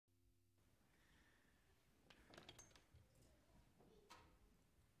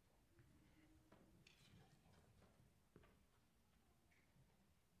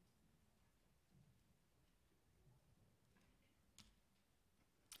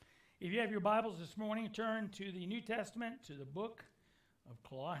If you have your Bibles this morning, turn to the New Testament, to the book of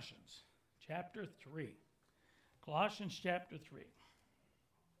Colossians, chapter 3. Colossians chapter 3.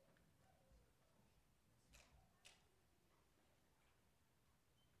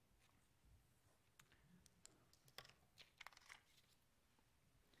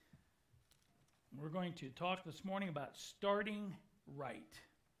 We're going to talk this morning about starting right.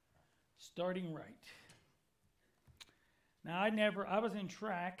 Starting right. Now, I was in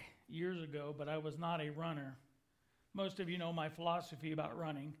track years ago, but I was not a runner. Most of you know my philosophy about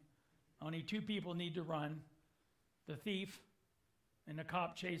running. Only two people need to run: the thief and the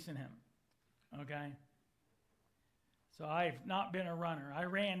cop chasing him. Okay? So I've not been a runner.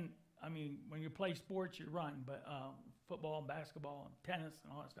 When you play sports, you run, but football and basketball and tennis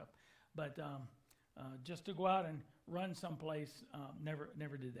and all that stuff. But just to go out and run someplace,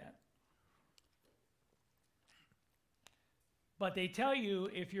 never did that. But they tell you,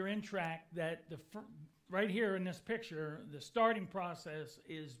 if you're in track, that right here in this picture, the starting process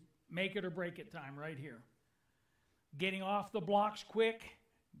is make it or break it time right here. Getting off the blocks quick,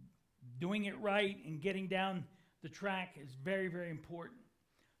 doing it right, and getting down the track is very, very important.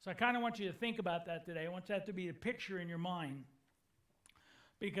 So I kind of want you to think about that today. I want that to be a picture in your mind.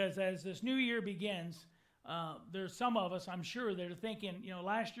 Because as this new year begins, there's some of us, I'm sure, that are thinking,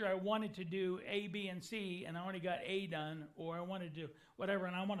 last year I wanted to do A, B, and C, and I only got A done, or I wanted to do whatever,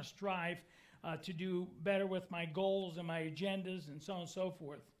 and I want to strive to do better with my goals and my agendas and so on and so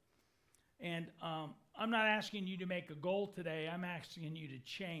forth. And I'm not asking you to make a goal today. I'm asking you to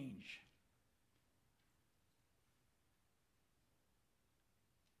change.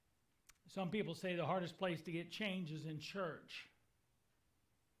 Some people say the hardest place to get change is in church.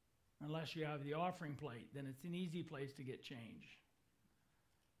 Unless you have the offering plate, then it's an easy place to get change.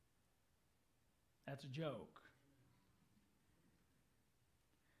 That's a joke.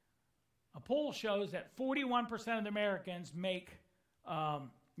 A poll shows that 41% of the Americans make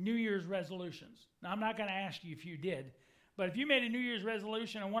New Year's resolutions. Now, I'm not going to ask you if you did, but if you made a New Year's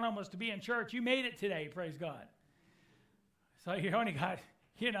resolution and one of them was to be in church, you made it today, praise God. So you only got,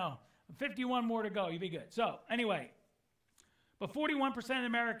 51 more to go. You'll be good. So anyway. But 41% of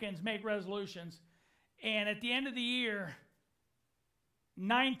Americans make resolutions, and at the end of the year,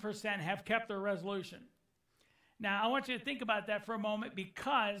 9% have kept their resolution. Now, I want you to think about that for a moment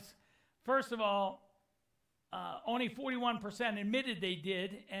because, first of all, only 41% admitted they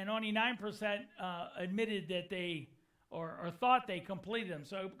did, and only 9% admitted that they or thought they completed them.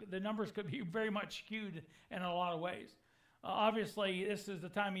 So the numbers could be very much skewed in a lot of ways. Obviously, this is the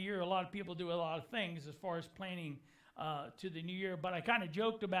time of year a lot of people do a lot of things as far as planning to the new year, but I kind of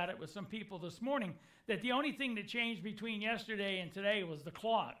joked about it with some people this morning that the only thing that changed between yesterday and today was the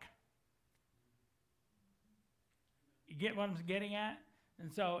clock. You get what I'm getting at?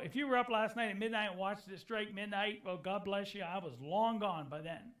 And so if you were up last night at midnight and watched it straight midnight, well, God bless you. I was long gone by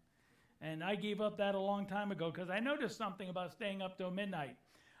then. And I gave up that a long time ago because I noticed something about staying up till midnight.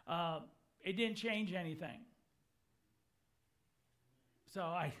 It didn't change anything. So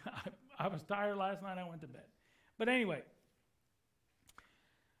I was tired last night. I went to bed. But anyway,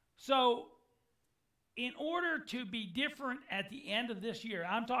 so in order to be different at the end of this year,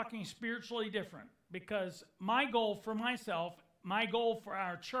 I'm talking spiritually different, because my goal for myself, my goal for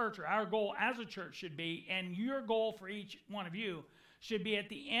our church, or our goal as a church should be, and your goal for each one of you should be at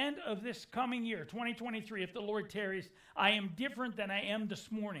the end of this coming year, 2023, if the Lord tarries, I am different than I am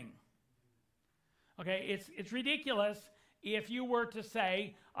this morning. Okay, it's ridiculous if you were to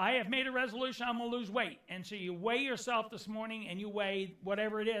say, I have made a resolution, I'm going to lose weight. And so you weigh yourself this morning and you weigh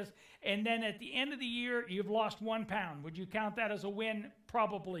whatever it is. And then at the end of the year, you've lost 1 pound. Would you count that as a win?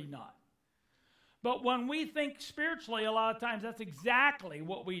 Probably not. But when we think spiritually, a lot of times that's exactly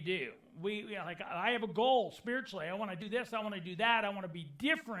what we do. I have a goal spiritually. I want to do this. I want to do that. I want to be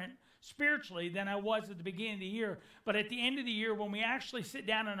different spiritually than I was at the beginning of the year. But at the end of the year, when we actually sit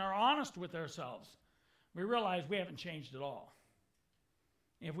down and are honest with ourselves, we realize we haven't changed at all.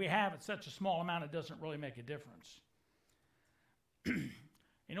 If we have, it's such a small amount, it doesn't really make a difference.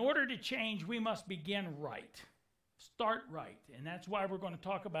 In order to change, we must begin right. Start right. And that's why we're going to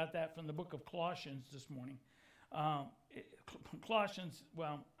talk about that from the book of Colossians this morning. Colossians,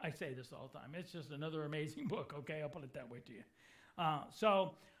 well, I say this all the time. It's just another amazing book, okay? I'll put it that way to you.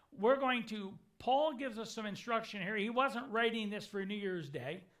 So Paul gives us some instruction here. He wasn't writing this for New Year's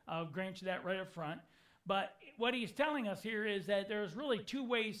Day. I'll grant you that right up front. But what he's telling us here is that there's really two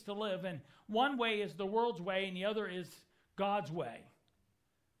ways to live, and one way is the world's way, and the other is God's way.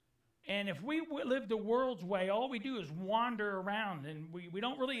 And if we live the world's way, all we do is wander around, and we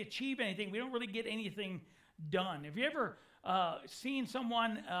don't really achieve anything. We don't really get anything done. Have you ever seeing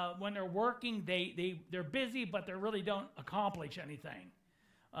someone when they're working, they're busy, but they really don't accomplish anything.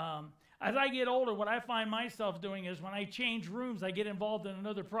 As I get older, what I find myself doing is when I change rooms, I get involved in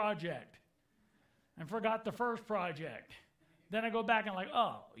another project and forgot the first project. Then I go back and like,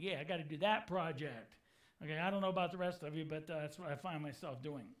 oh, yeah, I got to do that project. Okay, I don't know about the rest of you, but that's what I find myself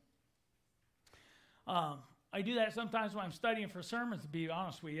doing. I do that sometimes when I'm studying for sermons, to be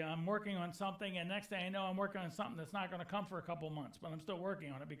honest with you. I'm working on something, and next thing I know, I'm working on something that's not going to come for a couple months, but I'm still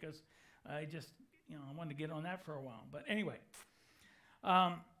working on it because I just, I wanted to get on that for a while. But anyway,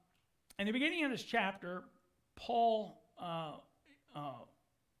 in the beginning of this chapter, Paul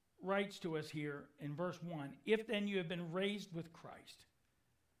writes to us here in verse 1, if then you have been raised with Christ.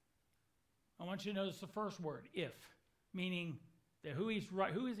 I want you to notice the first word, if, meaning that who is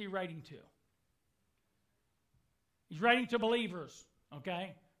he writing to? He's writing to believers,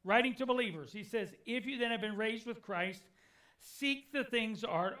 okay? Writing to believers. He says, if you then have been raised with Christ, seek the things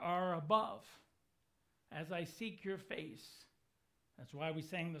are above, as I seek your face. That's why we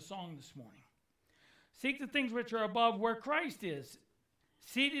sang the song this morning. Seek the things which are above where Christ is,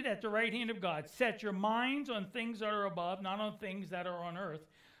 seated at the right hand of God. Set your minds on things that are above, not on things that are on earth.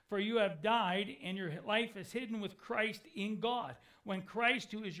 For you have died, and your life is hidden with Christ in God. When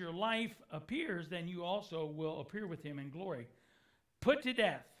Christ, who is your life, appears, then you also will appear with him in glory. Put to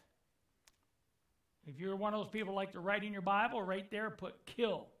death. If you're one of those people who like to write in your Bible, right there, put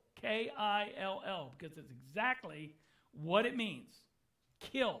kill. K-I-L-L, because it's exactly what it means.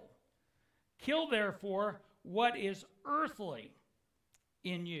 Kill. Kill, therefore, what is earthly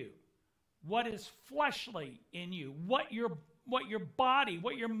in you, what is fleshly in you, what your body,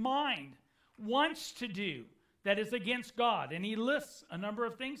 what your mind wants to do that is against God. And he lists a number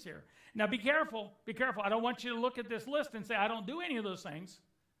of things here. Now be careful, be careful. I don't want you to look at this list and say, I don't do any of those things,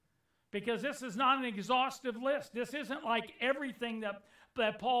 because this is not an exhaustive list. This isn't like everything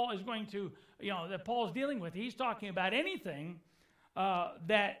that Paul is going to, that Paul is dealing with. He's talking about anything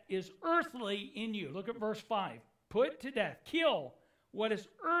that is earthly in you. Look at verse 5. Put to death, kill what is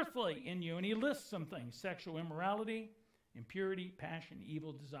earthly in you. And he lists some things: sexual immorality, impurity, passion,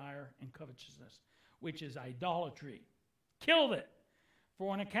 evil desire, and covetousness, which is idolatry. Kill it.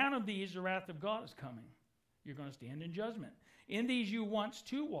 For on account of these, the wrath of God is coming. You're going to stand in judgment. In these you once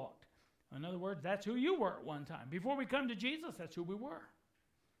too walked. In other words, that's who you were at one time. Before we come to Jesus, that's who we were,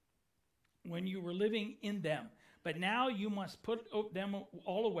 when you were living in them. But now you must put them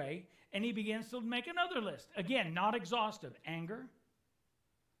all away. And he begins to make another list. Again, not exhaustive. Anger,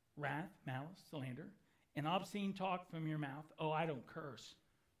 wrath, malice, slander, and obscene talk from your mouth. Oh, I don't curse.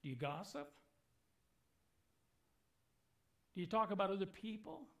 Do you gossip? Do you talk about other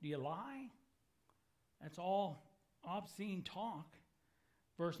people? Do you lie? That's all obscene talk.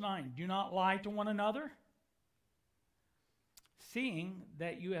 Verse 9, do not lie to one another, seeing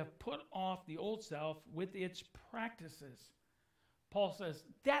that you have put off the old self with its practices. Paul says,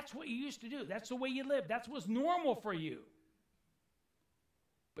 that's what you used to do. That's the way you lived. That's what's normal for you.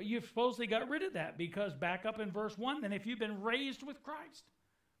 But you've supposedly got rid of that, because back up in verse 1, then if you've been raised with Christ,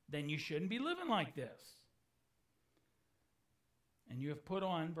 then you shouldn't be living like this. And you have put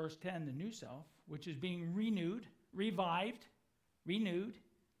on, verse 10, the new self, which is being renewed, revived, renewed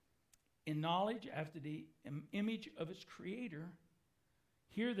in knowledge after the image of its creator.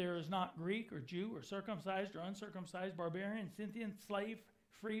 Here there is not Greek or Jew or circumcised or uncircumcised, barbarian, Scythian, slave,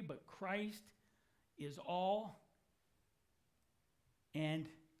 free, but Christ is all and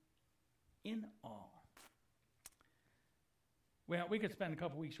in all. Well, we could spend a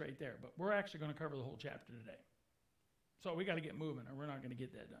couple weeks right there, but we're actually going to cover the whole chapter today. So we got to get moving, or we're not going to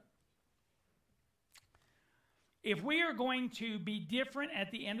get that done. If we are going to be different at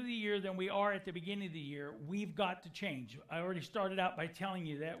the end of the year than we are at the beginning of the year, we've got to change. I already started out by telling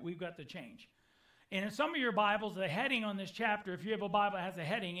you that we've got to change. And in some of your Bibles, the heading on this chapter, if you have a Bible that has a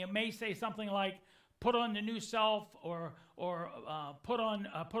heading, it may say something like, put on the new self, or put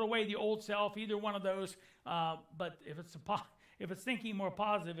away the old self, either one of those. But if it's thinking more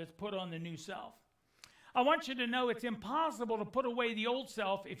positive, it's put on the new self. I want you to know it's impossible to put away the old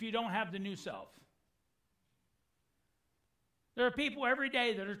self if you don't have the new self. There are people every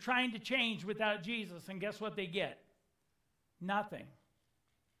day that are trying to change without Jesus, and guess what they get? Nothing.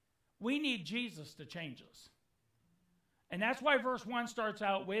 We need Jesus to change us. And that's why verse 1 starts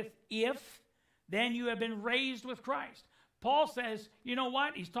out with, if then you have been raised with Christ. Paul says, you know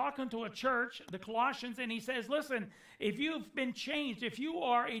what? He's talking to a church, the Colossians, and he says, listen, if you've been changed, if you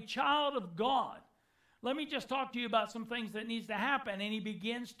are a child of God, let me just talk to you about some things that needs to happen. And he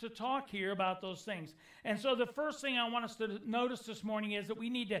begins to talk here about those things. And so the first thing I want us to notice this morning is that we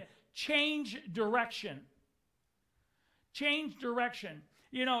need to change direction. Change direction.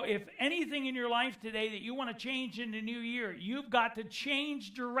 You know, if anything in your life today that you want to change in the new year, you've got to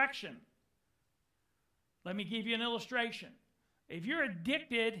change direction. Let me give you an illustration. If you're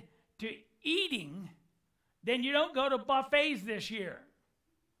addicted to eating, then you don't go to buffets this year.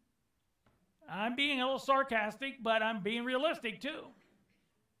 I'm being a little sarcastic, but I'm being realistic too.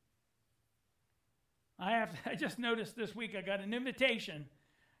 I just noticed this week I got an invitation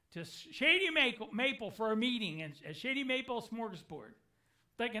to Shady Maple for a meeting at Shady Maple Smorgasbord.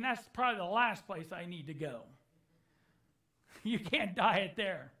 Thinking that's probably the last place I need to go. You can't diet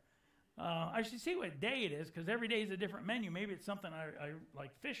there. I should see what day it is, because every day is a different menu. Maybe it's something I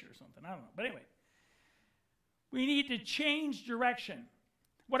like, fish or something. I don't know. But anyway, we need to change direction.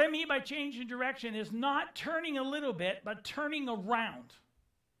 What I mean by changing direction is not turning a little bit, but turning around.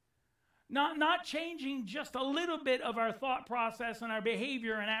 Not changing just a little bit of our thought process and our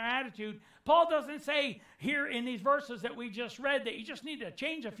behavior and our attitude. Paul doesn't say here in these verses that we just read that you just need to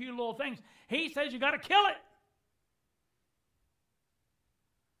change a few little things. He says you got to kill it.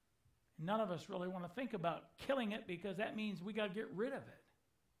 None of us really want to think about killing it, because that means we got to get rid of it.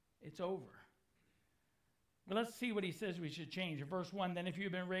 It's over. But let's see what he says we should change. In verse 1, then if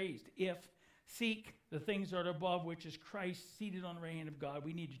you've been raised, seek the things that are above, which is Christ seated on the right hand of God.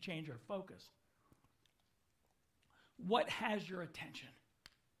 We need to change our focus. What has your attention?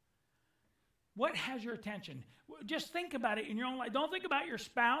 What has your attention? Just think about it in your own life. Don't think about your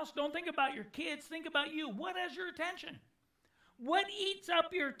spouse. Don't think about your kids. Think about you. What has your attention? What eats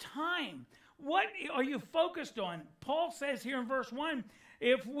up your time? What are you focused on? Paul says here in verse 1,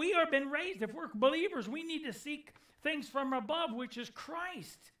 if we have been raised, if we're believers, we need to seek things from above, which is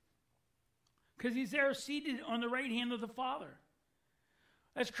Christ. Because he's there seated on the right hand of the Father.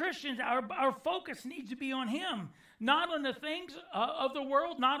 As Christians, our focus needs to be on him, not on the things of the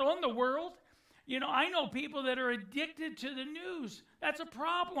world, not on the world. You know, I know people that are addicted to the news. That's a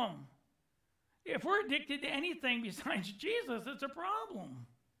problem. If we're addicted to anything besides Jesus, it's a problem.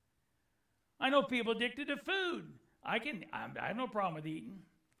 I know people addicted to food. I have no problem with eating,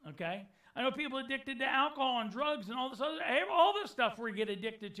 okay? I know people addicted to alcohol and drugs and all this stuff we get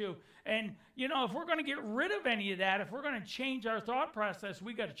addicted to. And, you know, if we're going to get rid of any of that, if we're going to change our thought process,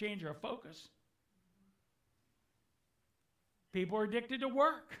 we got to change our focus. People are addicted to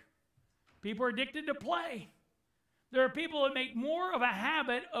work. People are addicted to play. There are people that make more of a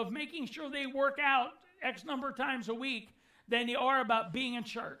habit of making sure they work out X number of times a week than they are about being in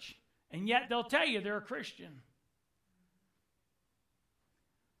church. And yet they'll tell you they're a Christian.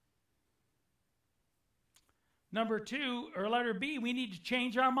 Number 2, or letter B, we need to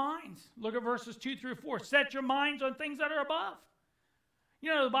change our minds. Look at verses 2 through 4. Set your minds on things that are above. You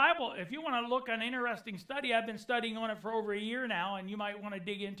know, the Bible, if you want to look an interesting study, I've been studying on it for over a year now, and you might want to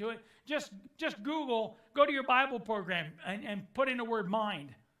dig into it. Just Google, go to your Bible program and put in the word mind.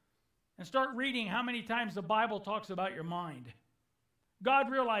 And start reading how many times the Bible talks about your mind. God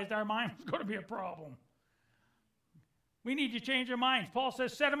realized our mind was going to be a problem. We need to change our minds. Paul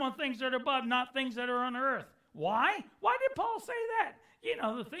says, set them on things that are above, not things that are on earth. Why? Why did Paul say that? You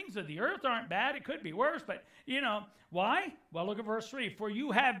know, the things of the earth aren't bad. It could be worse, but, you know, why? Well, look at verse 3. For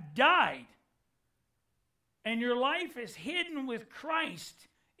you have died, and your life is hidden with Christ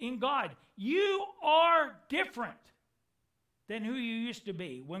in God. You are different than who you used to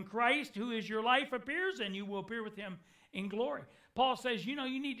be. When Christ, who is your life, appears, then you will appear with him in glory. Paul says, you know,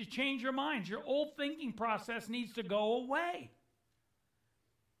 you need to change your minds. Your old thinking process needs to go away.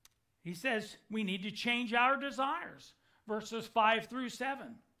 He says we need to change our desires. Verses 5 through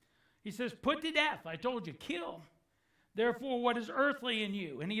 7. He says, put to death. I told you, kill. Therefore, what is earthly in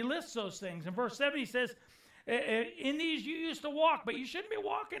you? And he lists those things. In verse 7, he says, in these you used to walk, but you shouldn't be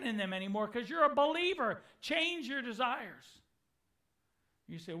walking in them anymore because you're a believer. Change your desires.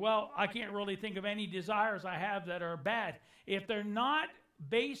 You say, well, I can't really think of any desires I have that are bad. If they're not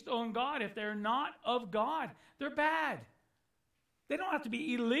based on God, if they're not of God, they're bad. They don't have to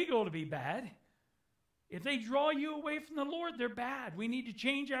be illegal to be bad. If they draw you away from the Lord, they're bad. We need to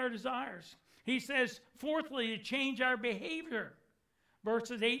change our desires. He says, fourthly, to change our behavior.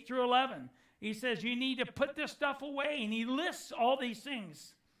 Verses 8 through 11. He says, you need to put this stuff away. And he lists all these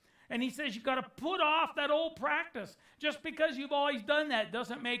things. And he says, you've got to put off that old practice. Just because you've always done that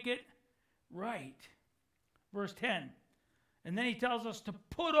doesn't make it right. Verse 10. And then he tells us to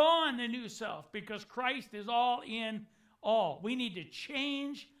put on the new self because Christ is all in all. We need to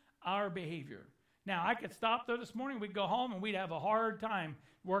change our behavior. Now, I could stop there this morning. We'd go home and we'd have a hard time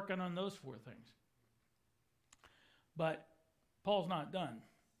working on those 4 things. But Paul's not done.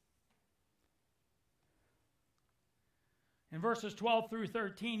 In verses 12 through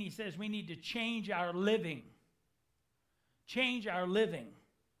 13, he says we need to change our living. change our living.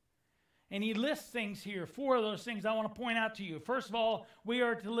 And he lists things here, 4 of those things I want to point out to you. First of all, we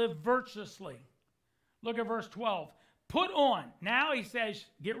are to live virtuously. Look at verse 12. Put on. Now he says,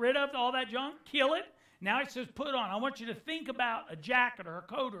 get rid of all that junk, kill it. Now he says, put on. I want you to think about a jacket or a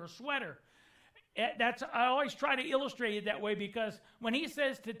coat or a sweater. I always try to illustrate it that way, because when he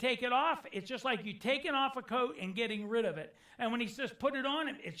says to take it off, it's just like you taking off a coat and getting rid of it. And when he says put it on,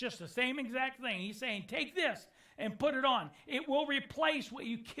 it's just the same exact thing. He's saying take this and put it on. It will replace what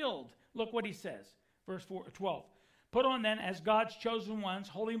you killed. Look what he says, verse 12. Put on then as God's chosen ones,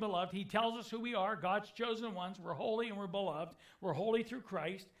 holy and beloved. He tells us who we are, God's chosen ones. We're holy and we're beloved. We're holy through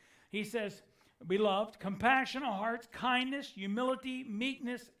Christ. He says, beloved, compassionate hearts, kindness, humility,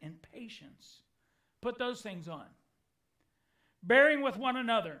 meekness, and patience. Put those things on. Bearing with one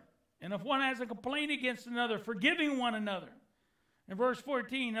another. And if one has a complaint against another, forgiving one another. In verse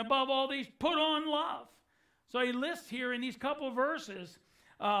 14, above all these, put on love. So he lists here in these couple of verses,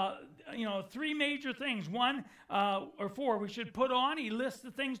 3 major things. 1 or 4 we should put on. He lists the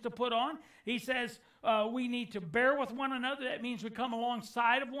things to put on. He says we need to bear with one another. That means we come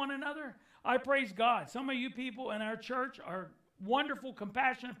alongside of one another. I praise God. Some of you people in our church are wonderful,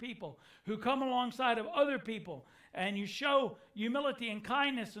 compassionate people who come alongside of other people, and you show humility and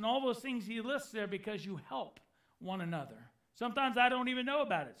kindness and all those things he lists there because you help one another. Sometimes I don't even know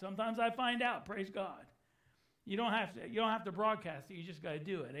about it. Sometimes I find out. Praise God. You don't have to broadcast it. You just got to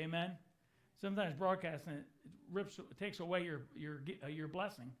do it. Amen. Sometimes broadcasting it takes away your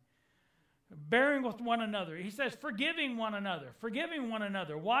blessing. Bearing with one another. He says forgiving one another. Forgiving one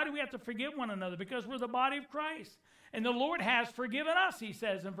another. Why do we have to forgive one another? Because we're the body of Christ. And the Lord has forgiven us, he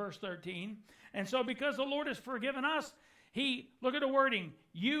says in verse 13. And so because the Lord has forgiven us, look at the wording,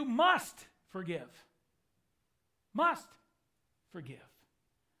 you must forgive. Must forgive.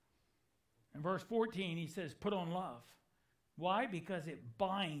 In verse 14, he says, put on love. Why? Because it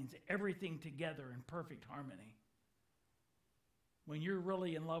binds everything together in perfect harmony. When you're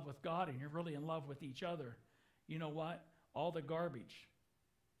really in love with God and you're really in love with each other, you know what? All the garbage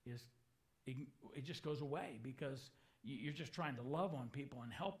it just goes away, because you're just trying to love on people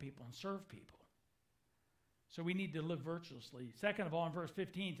and help people and serve people. So we need to live virtuously. Second of all, in verse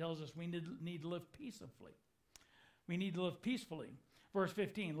 15 tells us we need to live peaceably. We need to live peacefully. Verse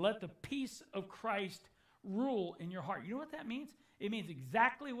 15, let the peace of Christ rule in your heart. You know what that means? It means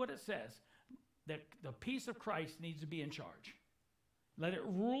exactly what it says, that the peace of Christ needs to be in charge. Let it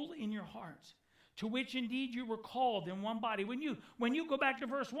rule in your hearts, to which indeed you were called in one body. When you go back to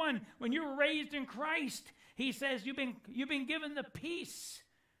verse 1, when you were raised in Christ, he says you've been given the peace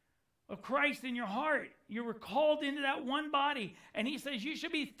of Christ in your heart. You were called into that one body, and he says you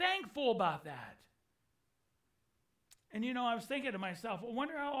should be thankful about that. And I was thinking to myself, I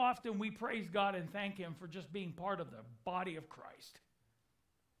wonder how often we praise God and thank him for just being part of the body of Christ.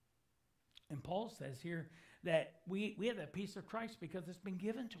 And Paul says here that we have that peace of Christ because it's been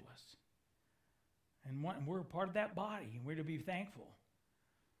given to us. And we're part of that body, and we're to be thankful.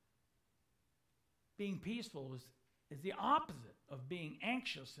 Being peaceful is the opposite of being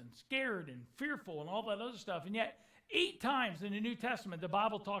anxious and scared and fearful and all that other stuff. And yet, 8 times in the New Testament, the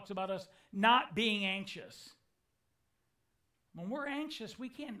Bible talks about us not being anxious. When we're anxious, we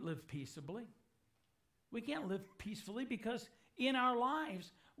can't live peaceably. We can't live peacefully because in our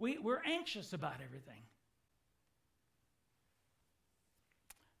lives, we're anxious about everything.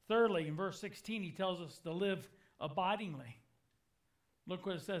 Thirdly, in verse 16, he tells us to live abidingly. Look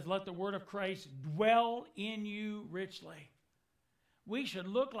what it says, let the word of Christ dwell in you richly. We should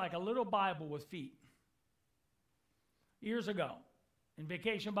look like a little Bible with feet. Years ago, in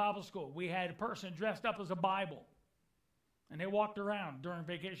Vacation Bible School, we had a person dressed up as a Bible. And they walked around during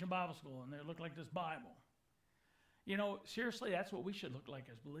Vacation Bible School, and they looked like this Bible. Seriously, that's what we should look like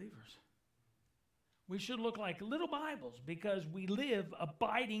as believers. We should look like little Bibles because we live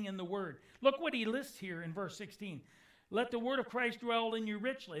abiding in the Word. Look what he lists here in verse 16. Let the word of Christ dwell in you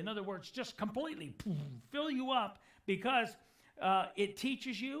richly. In other words, just completely fill you up, because it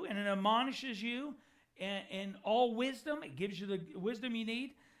teaches you and it admonishes you in all wisdom. It gives you the wisdom you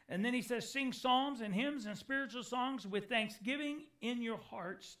need. And then he says, sing psalms and hymns and spiritual songs with thanksgiving in your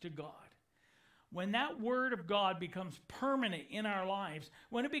hearts to God. When that word of God becomes permanent in our lives,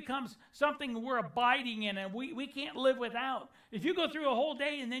 when it becomes something we're abiding in and we can't live without. If you go through a whole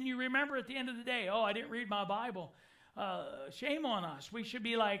day and then you remember at the end of the day, I didn't read my Bible, shame on us. We should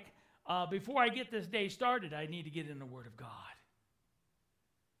be like, before I get this day started, I need to get in the Word of God.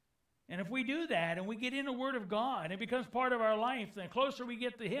 And if we do that and we get in the Word of God, and it becomes part of our life, the closer we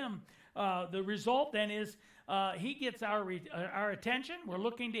get to him, the result then is he gets our attention. We're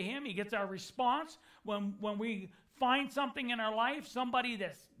looking to him. He gets our response when we find something in our life, somebody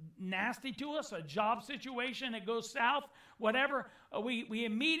that's nasty to us, a job situation that goes south, whatever, we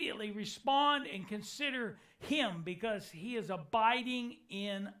immediately respond and consider him because he is abiding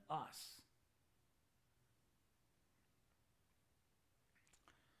in us.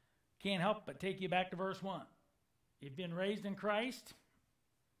 Can't help but take you back to verse 1. You've been raised in Christ.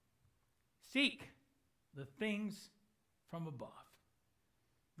 Seek the things from above.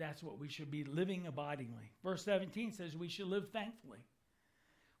 That's what we should be living abidingly. Verse 17 says we should live thankfully.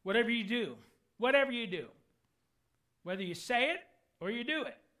 Whatever you do, whether you say it or you do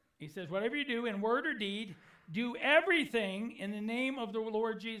it. He says, whatever you do in word or deed, do everything in the name of the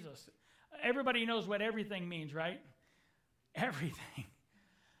Lord Jesus. Everybody knows what everything means, right? Everything.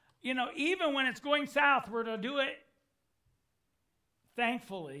 You know, even when it's going south, we're to do it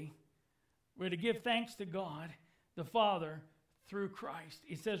thankfully. We're to give thanks to God, the Father, through Christ.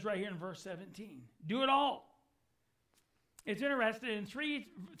 He says right here in verse 17, do it all. It's interesting, in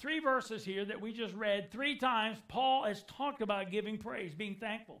three verses here that we just read, 3 times Paul has talked about giving praise, being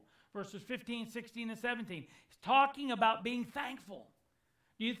thankful. Verses 15, 16, and 17. He's talking about being thankful.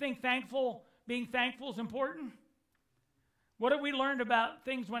 Do you think being thankful is important? What have we learned about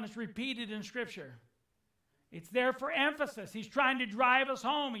things when it's repeated in Scripture? It's there for emphasis. He's trying to drive us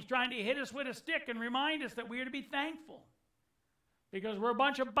home. He's trying to hit us with a stick and remind us that we are to be thankful. Because we're a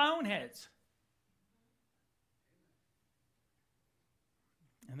bunch of boneheads.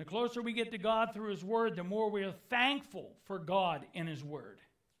 And the closer we get to God through his word, the more we are thankful for God in his word.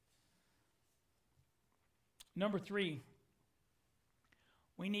 Number 3,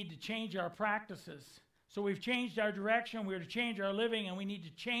 we need to change our practices. So we've changed our direction, we're to change our living, and we need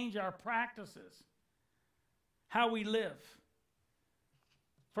to change our practices. How we live.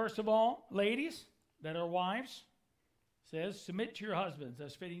 First of all, ladies that are wives, says, submit to your husbands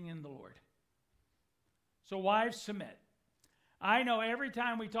as fitting in the Lord. So wives, submit. I know every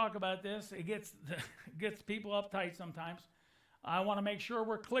time we talk about this, it gets people uptight sometimes. I want to make sure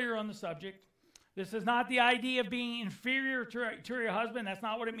we're clear on the subject. This is not the idea of being inferior to your husband. That's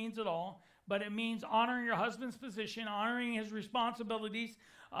not what it means at all. But it means honoring your husband's position, honoring his responsibilities,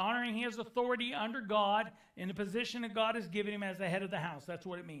 honoring his authority under God in the position that God has given him as the head of the house. That's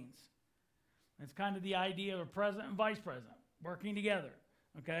what it means. It's kind of the idea of a president and vice president working together,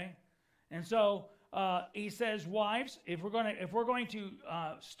 okay? And so he says, wives, if we're going to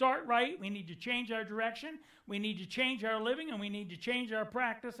start right, we need to change our direction, we need to change our living, and we need to change our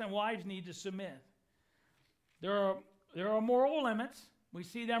practice, and wives need to submit. There are moral limits. We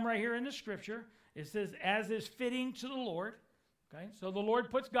see them right here in the Scripture. It says, as is fitting to the Lord. Okay, so the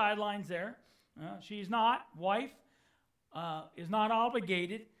Lord puts guidelines there. Wife is not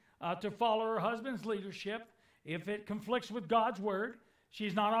obligated to follow her husband's leadership if it conflicts with God's word.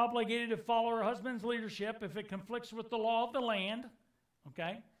 She's not obligated to follow her husband's leadership if it conflicts with the law of the land.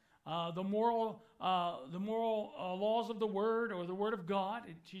 Okay, the moral laws of the word or the word of God.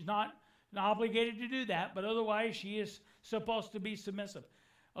 She's not obligated to do that, but otherwise she is supposed to be submissive.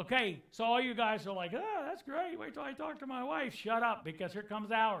 Okay, so all you guys are like, oh, that's great. Wait till I talk to my wife. Shut up, because here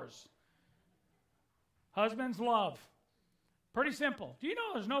comes ours. Husbands, love. Pretty simple. Do you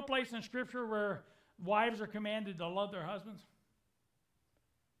know there's no place in Scripture where wives are commanded to love their husbands?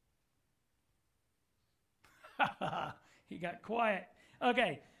 He got quiet.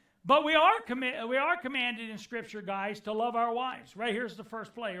 Okay, but we are commanded in Scripture, guys, to love our wives. Right here's the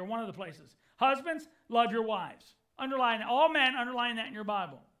first play, or one of the places. Husbands, love your wives. Underline, all men, underline that in your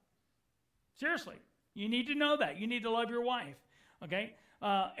Bible. Seriously, you need to know that. You need to love your wife. Okay,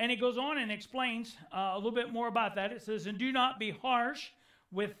 and it goes on and explains a little bit more about that. It says, and do not be harsh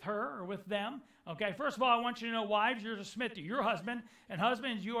with her or with them. Okay, first of all, I want you to know, wives, you're to submit to your husband, and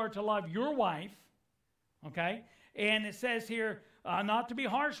husbands, you are to love your wife. Okay, and it says here, not to be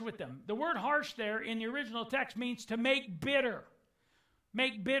harsh with them. The word harsh there in the original text means to make bitter.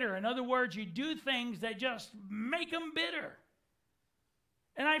 Make bitter. In other words, you do things that just make them bitter.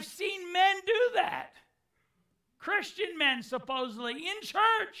 And I've seen men do that. Christian men, supposedly, in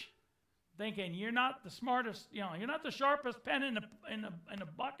church, thinking you're not the smartest, you're not the sharpest pen in the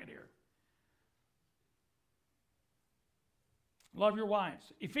bucket here. Love your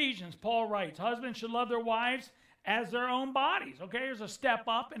wives. Ephesians, Paul writes, husbands should love their wives as their own bodies. Okay, here's a step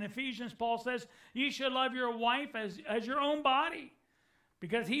up. In Ephesians, Paul says, you should love your wife as your own body.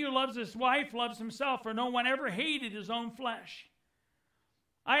 Because he who loves his wife loves himself, for no one ever hated his own flesh.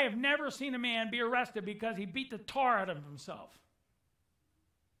 I have never seen a man be arrested because he beat the tar out of himself.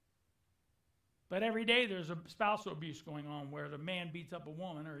 But every day there's a spousal abuse going on where the man beats up a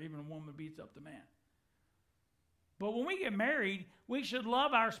woman or even a woman beats up the man. But when we get married, we should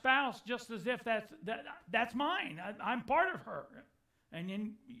love our spouse just as if that's mine. I'm part of her. And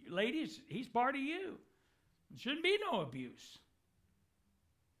then, ladies, he's part of you. There shouldn't be no abuse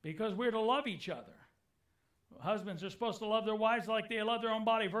because we're to love each other. Husbands are supposed to love their wives like they love their own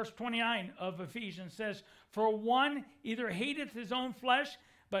body. Verse 29 of Ephesians says, for one either hateth his own flesh,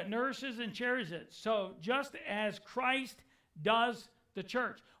 but nourishes and cherishes it. So just as Christ does the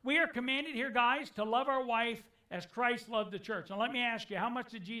church. We are commanded here, guys, to love our wife as Christ loved the church. Now let me ask you, how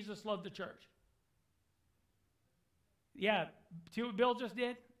much did Jesus love the church? Yeah, see what Bill just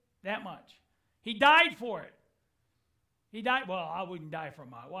did? That much. He died for it. He died. Well, I wouldn't die for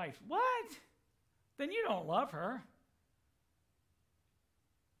my wife. What? Then you don't love her.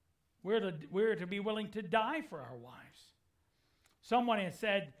 We're to be willing to die for our wives. Someone has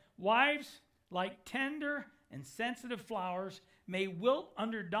said, wives, like tender and sensitive flowers, may wilt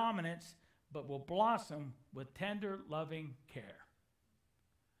under dominance, but will blossom with tender, loving care.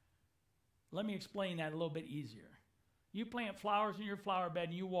 Let me explain that a little bit easier. You plant flowers in your flower bed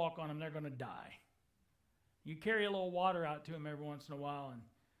and you walk on them, they're going to die. You carry a little water out to them every once in a while and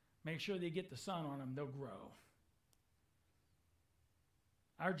make sure they get the sun on them, they'll grow.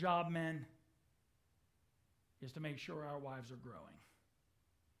 Our job, men, is to make sure our wives are growing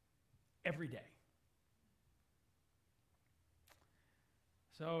every day.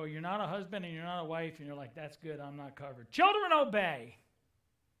 So you're not a husband and you're not a wife and you're like, that's good, I'm not covered. Children, obey.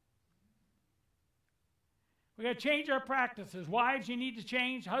 We got to change our practices. Wives, you need to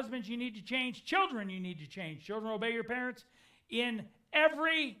change. Husbands, you need to change. Children, you need to change. Children, obey your parents in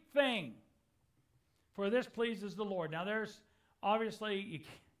everything. For this pleases the Lord. Now there's obviously,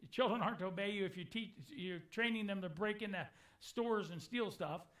 children aren't to obey you if you're training them to break into stores and steal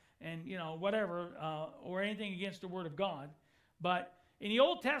stuff and, whatever, or anything against the word of God. But in the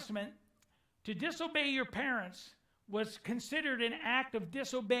Old Testament, to disobey your parents was considered an act of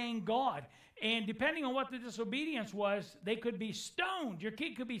disobeying God. And depending on what the disobedience was, they could be stoned. Your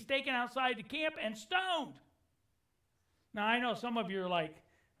kid could be taken outside the camp and stoned. Now, I know some of you are like,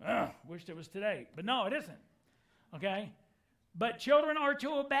 wished it was today. But no, it isn't. Okay? But children are to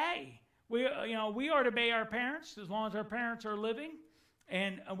obey. We are to obey our parents as long as our parents are living.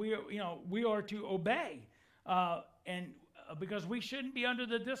 And we are to obey. Because we shouldn't be under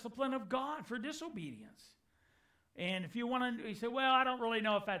the discipline of God for disobedience. And if you want to, you say, well, I don't really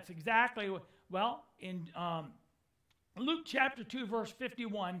know if that's exactly. Well, in Luke chapter 2, verse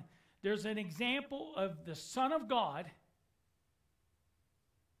 51, there's an example of the Son of God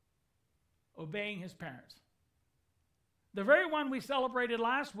obeying his parents. The very one we celebrated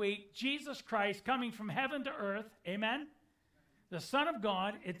last week, Jesus Christ coming from heaven to earth, amen? The Son of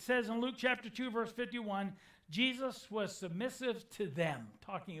God, it says in Luke chapter 2, verse 51, Jesus was submissive to them,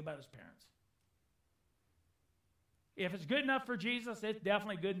 talking about his parents. If it's good enough for Jesus, it's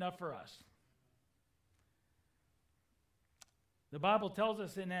definitely good enough for us. The Bible tells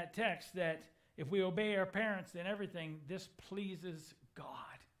us in that text that if we obey our parents in everything, this pleases God.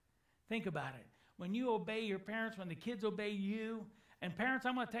 Think about it. When you obey your parents, when the kids obey you, and parents,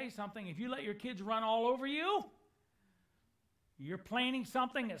 I'm going to tell you something, if you let your kids run all over you, you're planning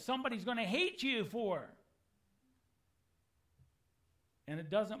something that somebody's going to hate you for. And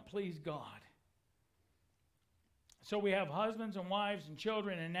it doesn't please God. So we have husbands and wives and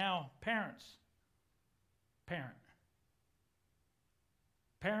children and now parents. Parent.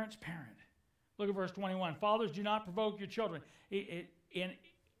 Parents, parent. Look at verse 21. Fathers, do not provoke your children.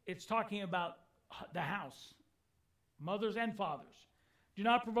 It's talking about the house. Mothers and fathers. Do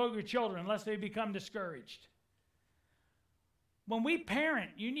not provoke your children unless they become discouraged. When we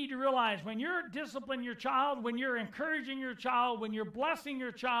parent, you need to realize when you're disciplining your child, when you're encouraging your child, when you're blessing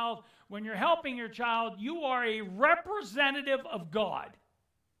your child, when you're helping your child, you are a representative of God.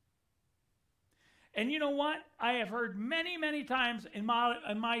 And you know what? I have heard many, many times in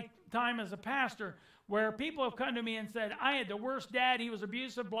my time as a pastor where people have come to me and said, I had the worst dad, he was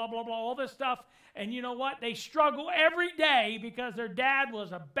abusive, blah, blah, blah, all this stuff. And you know what? They struggle every day because their dad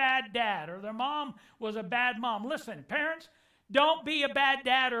was a bad dad or their mom was a bad mom. Listen, parents, don't be a bad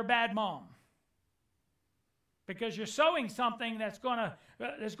dad or a bad mom. Because you're sowing something that's going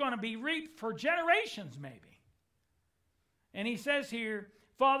to be reaped for generations maybe. And he says here,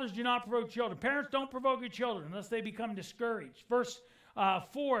 fathers, do not provoke children. Parents, don't provoke your children unless they become discouraged. Verse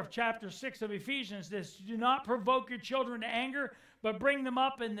 4 of chapter 6 of Ephesians says, do not provoke your children to anger, but bring them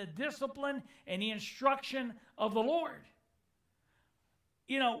up in the discipline and the instruction of the Lord.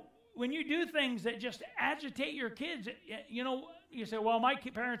 You know, when you do things that just agitate your kids, you say, well, my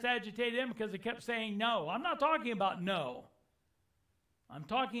parents agitated them because they kept saying no. I'm not talking about no. I'm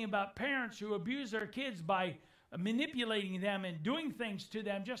talking about parents who abuse their kids by manipulating them and doing things to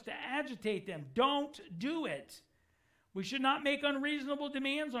them just to agitate them. Don't do it. We should not make unreasonable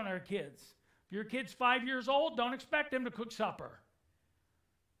demands on our kids. If your kid's 5 years old, don't expect them to cook supper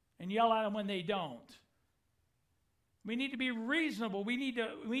and yell at them when they don't. We need to be reasonable. We need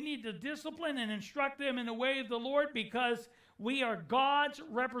to discipline and instruct them in the way of the Lord because we are God's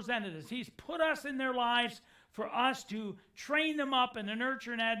representatives. He's put us in their lives for us to train them up in the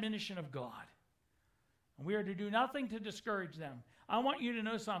nurture and admonition of God. And we are to do nothing to discourage them. I want you to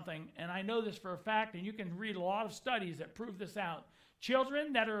know something, and I know this for a fact, and you can read a lot of studies that prove this out.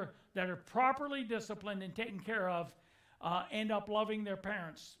 Children that are properly disciplined and taken care of end up loving their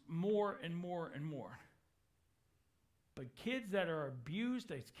parents more and more and more. But kids that are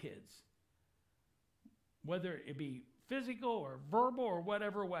abused as kids, whether it be physical or verbal or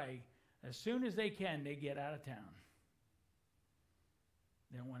whatever way, as soon as they can, they get out of town.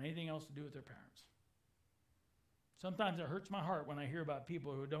 They don't want anything else to do with their parents. Sometimes it hurts my heart when I hear about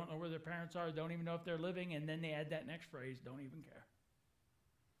people who don't know where their parents are, don't even know if they're living, and then they add that next phrase, don't even care.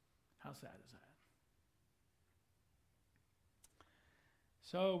 How sad is that?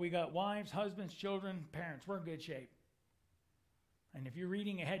 So we got wives, husbands, children, parents. We're in good shape. And if you're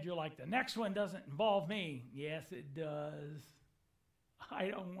reading ahead, you're like, the next one doesn't involve me. Yes, it does. I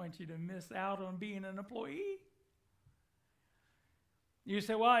don't want you to miss out on being an employee. You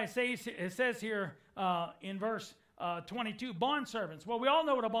say, well, it says here in verse 22, bondservants. Well, we all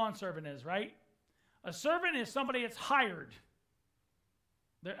know what a bondservant is, right? A servant is somebody that's hired.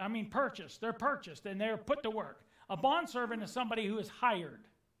 Purchased. They're purchased and they're put to work. A bondservant is somebody who is hired.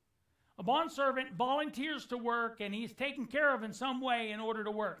 A bondservant volunteers to work and he's taken care of in some way in order to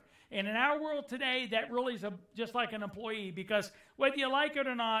work. And in our world today, that really is just like an employee because whether you like it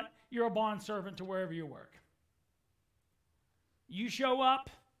or not, you're a bondservant to wherever you work. You show up.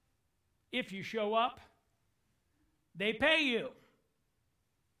 If you show up, they pay you.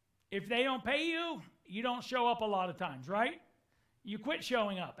 If they don't pay you, you don't show up a lot of times, right? You quit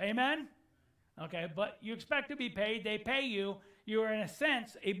showing up. Amen? Okay, but you expect to be paid. They pay you. You are, in a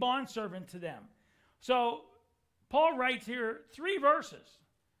sense, a bondservant to them. So Paul writes here 3 verses.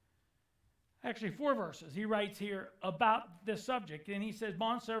 Actually, 4 verses. He writes here about this subject. And he says,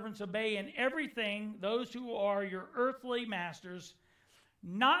 bondservants, obey in everything those who are your earthly masters,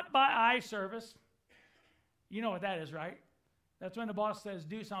 not by eye service. You know what that is, right? That's when the boss says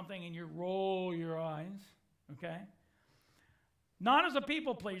do something and you roll your eyes. Okay? Not as a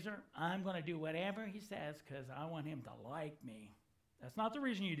people pleaser. I'm going to do whatever he says because I want him to like me. That's not the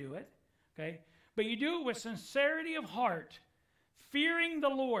reason you do it. Okay? But you do it with sincerity of heart, fearing the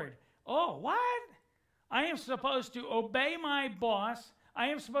Lord. Oh, what? I am supposed to obey my boss. I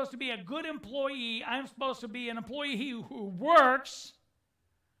am supposed to be a good employee. I am supposed to be an employee who works,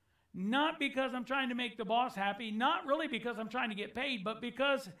 not because I'm trying to make the boss happy, not really because I'm trying to get paid, but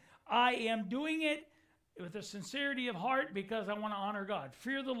because I am doing it with a sincerity of heart because I want to honor God.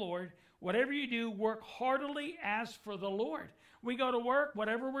 Fear the Lord. Whatever you do, work heartily as for the Lord. We go to work,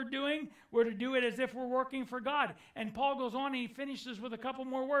 whatever we're doing, we're to do it as if we're working for God. And Paul goes on and he finishes with a couple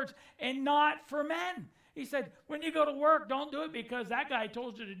more words, and not for men. He said, when you go to work, don't do it because that guy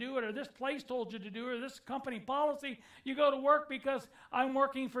told you to do it, or this place told you to do it, or this company policy. You go to work because I'm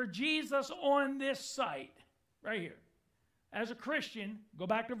working for Jesus on this site, right here. As a Christian, go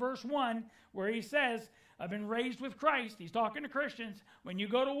back to verse 1, where he says, I've been raised with Christ. He's talking to Christians. When you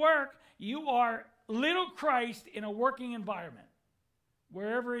go to work, you are little Christ in a working environment,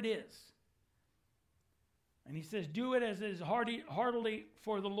 wherever it is. And he says, do it as is heartily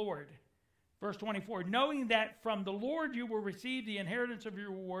for the Lord. Verse 24, knowing that from the Lord you will receive the inheritance of your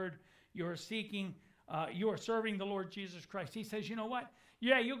reward, you are serving the Lord Jesus Christ. He says, you know what?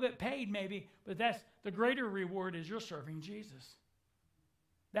 Yeah, you'll get paid maybe, but that's the greater reward is you're serving Jesus.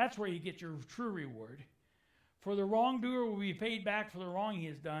 That's where you get your true reward. For the wrongdoer will be paid back for the wrong he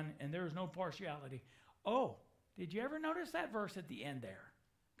has done, and there is no partiality. Oh, did you ever notice that verse at the end there?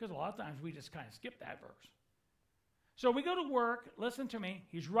 Because a lot of times we just kind of skip that verse. So we go to work. Listen to me.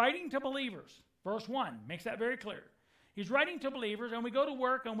 He's writing to believers. Verse 1 makes that very clear. He's writing to believers, and we go to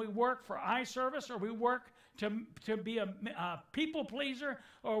work, and we work for eye service, or we work to be a people pleaser,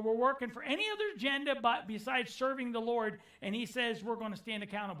 or we're working for any other agenda besides serving the Lord, and he says we're going to stand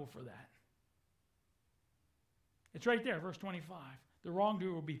accountable for that. It's right there, verse 25. The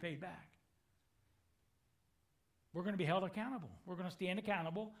wrongdoer will be paid back. We're going to be held accountable. We're going to stand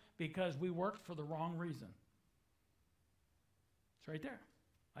accountable because we worked for the wrong reason. It's right there.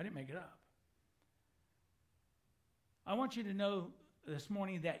 I didn't make it up. I want you to know this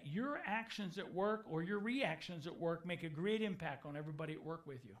morning that your actions at work or your reactions at work make a great impact on everybody at work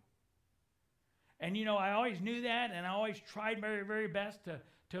with you. And, I always knew that, and I always tried very, very best to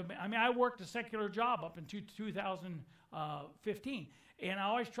I worked a secular job up in 2015, and I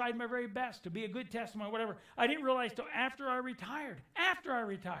always tried my very best to be a good testimony, whatever. I didn't realize till after I retired,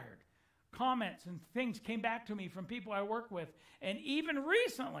 comments and things came back to me from people I work with. And even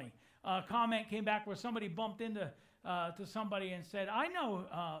recently, a comment came back where somebody bumped into to somebody and said, I know,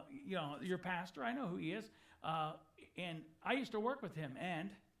 your pastor, I know who he is, and I used to work with him, and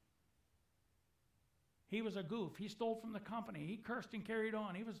he was a goof. He stole from the company. He cursed and carried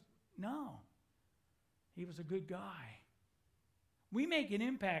on. He was a good guy. We make an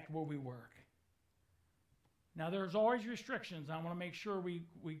impact where we work. Now, there's always restrictions. I want to make sure we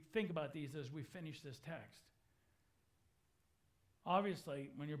think about these as we finish this text. Obviously,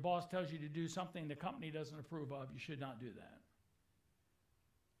 when your boss tells you to do something the company doesn't approve of, you should not do that.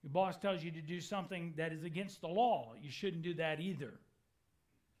 Your boss tells you to do something that is against the law, you shouldn't do that either.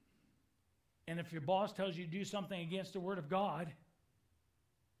 And if your boss tells you to do something against the Word of God,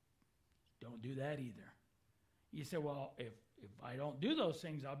 don't do that either. You say, well, if I don't do those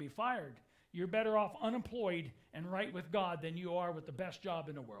things, I'll be fired. You're better off unemployed and right with God than you are with the best job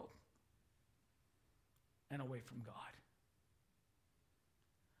in the world and away from God.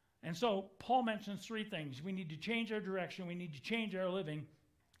 And so Paul mentions three things. We need to change our direction, we need to change our living,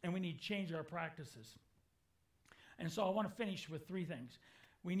 and we need to change our practices. And so I want to finish with three things.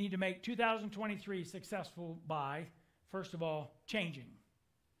 We need to make 2023 successful by, first of all, changing.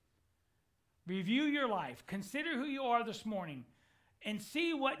 Review your life. Consider who you are this morning and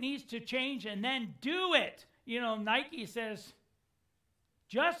see what needs to change and then do it. Nike says,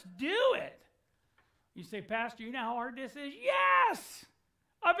 just do it. You say, Pastor, you know how hard this is? Yes!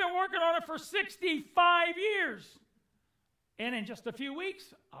 I've been working on it for 65 years. And in just a few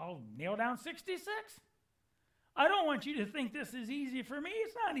weeks, I'll nail down 66. I don't want you to think this is easy for me.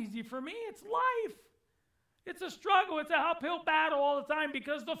 It's not easy for me. It's life. It's a struggle. It's an uphill battle all the time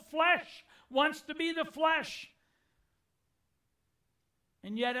because the flesh wants to be the flesh.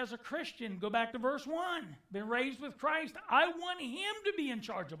 And yet as a Christian, go back to verse 1, been raised with Christ, I want him to be in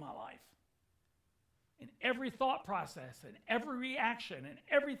charge of my life. In every thought process and every reaction and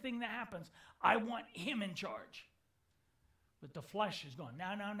everything that happens, I want him in charge. But the flesh is going,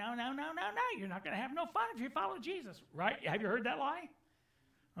 no. You're not going to have no fun if you follow Jesus, right? Have you heard that lie?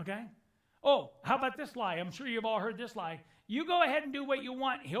 Okay. Oh, how about this lie? I'm sure you've all heard this lie. You go ahead and do what you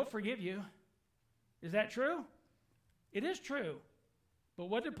want. He'll forgive you. Is that true? It is true. But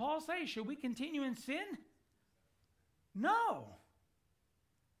what did Paul say? Should we continue in sin? No.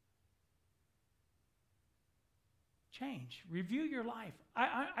 Change. Review your life.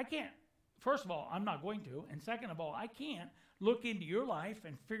 I can't. First of all, I'm not going to. And second of all, I can't look into your life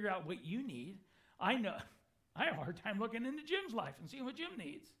and figure out what you need. I know. I have a hard time looking into Jim's life and seeing what Jim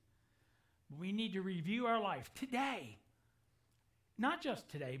needs. We need to review our life today. Not just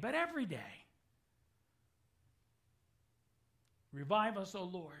today, but every day. Revive us, O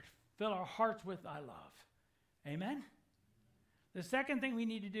Lord. Fill our hearts with thy love. Amen? The second thing we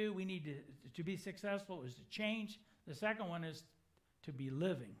need to do, we need to be successful, is to change. The second one is to be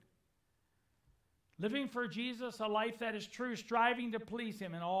living. Living for Jesus, a life that is true, striving to please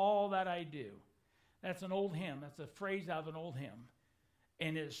him in all that I do. That's an old hymn. That's a phrase out of an old hymn.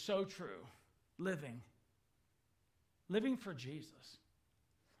 And it is so true. Living. Living for Jesus.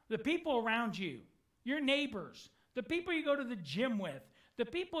 The people around you, your neighbors, the people you go to the gym with, the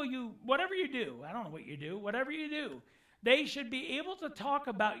people whatever you do, I don't know what you do, whatever you do, they should be able to talk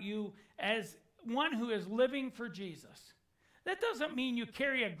about you as one who is living for Jesus. That doesn't mean you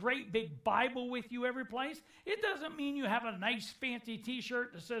carry a great big Bible with you every place. It doesn't mean you have a nice fancy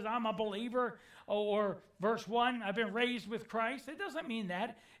t-shirt that says I'm a believer, or verse 1, I've been raised with Christ. It doesn't mean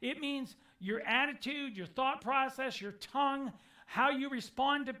that. It means your attitude, your thought process, your tongue, how you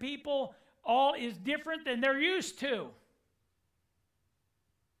respond to people, all is different than they're used to.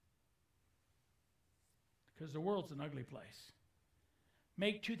 Because the world's an ugly place.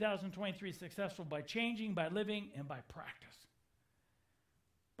 Make 2023 successful by changing, by living, and by practice.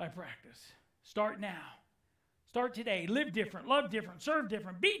 By practice. Start now. Start today. Live different, love different, serve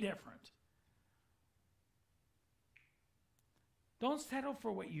different, be different. Don't settle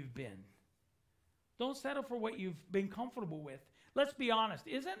for what you've been. Don't settle for what you've been comfortable with. Let's be honest.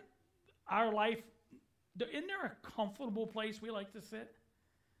 Isn't our life, isn't there a comfortable place we like to sit?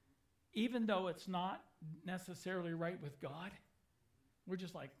 Even though it's not necessarily right with God. We're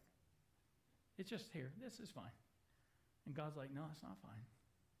just like, it's just here. This is fine. And God's like, no, it's not fine.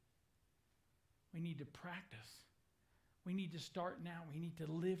 We need to practice. We need to start now. We need to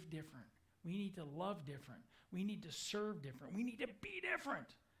live different. We need to love different. We need to serve different. We need to be different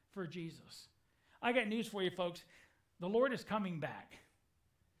for Jesus. I got news for you, folks. The Lord is coming back.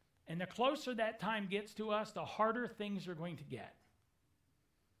 And the closer that time gets to us, the harder things are going to get.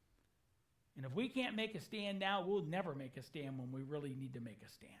 And if we can't make a stand now, we'll never make a stand when we really need to make a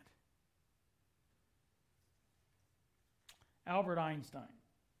stand. Albert Einstein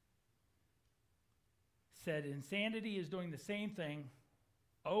said, insanity is doing the same thing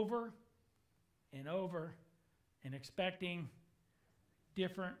over and over and expecting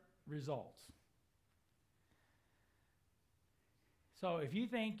different results. So if you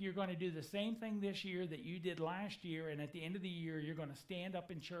think you're going to do the same thing this year that you did last year, and at the end of the year you're going to stand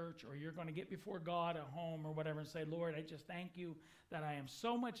up in church, or you're going to get before God at home or whatever and say, Lord, I just thank you that I am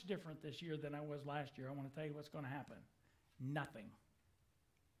so much different this year than I was last year, I want to tell you what's going to happen. Nothing.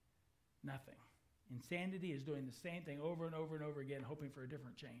 Nothing. Insanity is doing the same thing over and over and over again, hoping for a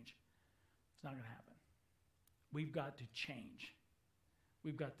different change. It's not going to happen. We've got to change.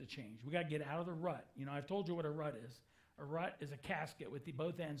 We've got to change. We've got to get out of the rut. You know, I've told you what a rut is. A rut is a casket with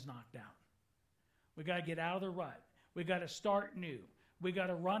both ends knocked out. We've got to get out of the rut. We've got to start new. We've got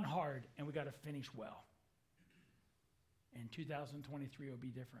to run hard, and we've got to finish well. And 2023 will be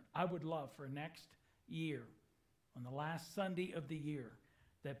different. I would love for next year, on the last Sunday of the year,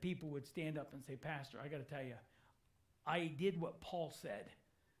 that people would stand up and say, Pastor, I got to tell you, I did what Paul said.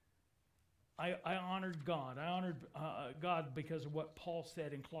 I honored God. I honored God because of what Paul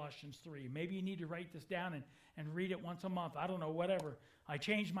said in Colossians 3. Maybe you need to write this down and read it once a month. I don't know, whatever. I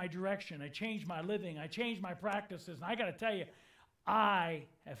changed my direction. I changed my living. I changed my practices. And I got to tell you, I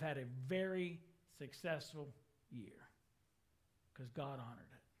have had a very successful year because God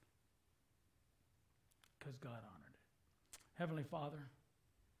honored it. Because God honored it. Heavenly Father,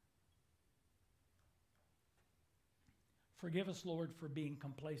 forgive us, Lord, for being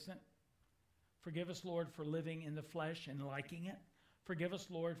complacent. Forgive us, Lord, for living in the flesh and liking it. Forgive us,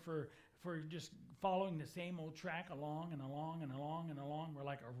 Lord, for just following the same old track along and along and along and along. We're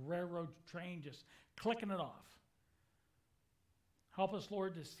like a railroad train just clicking it off. Help us,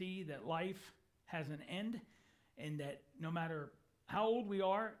 Lord, to see that life has an end, and that no matter how old we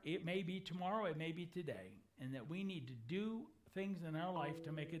are, it may be tomorrow, it may be today, and that we need to do things in our life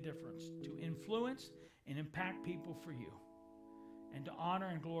to make a difference, to influence and impact people for you, and to honor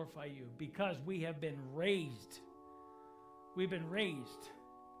and glorify you, because we have been raised. We've been raised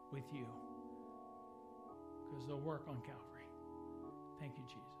with you because of the work on Calvary. Thank you,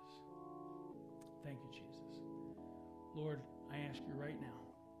 Jesus. Thank you, Jesus. Lord, I ask you right now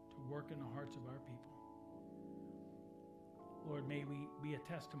to work in the hearts of our people. Lord, may we be a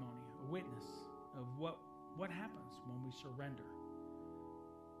testimony, a witness of what happens when we surrender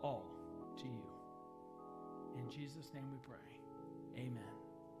all to you. In Jesus' name we pray. Amen.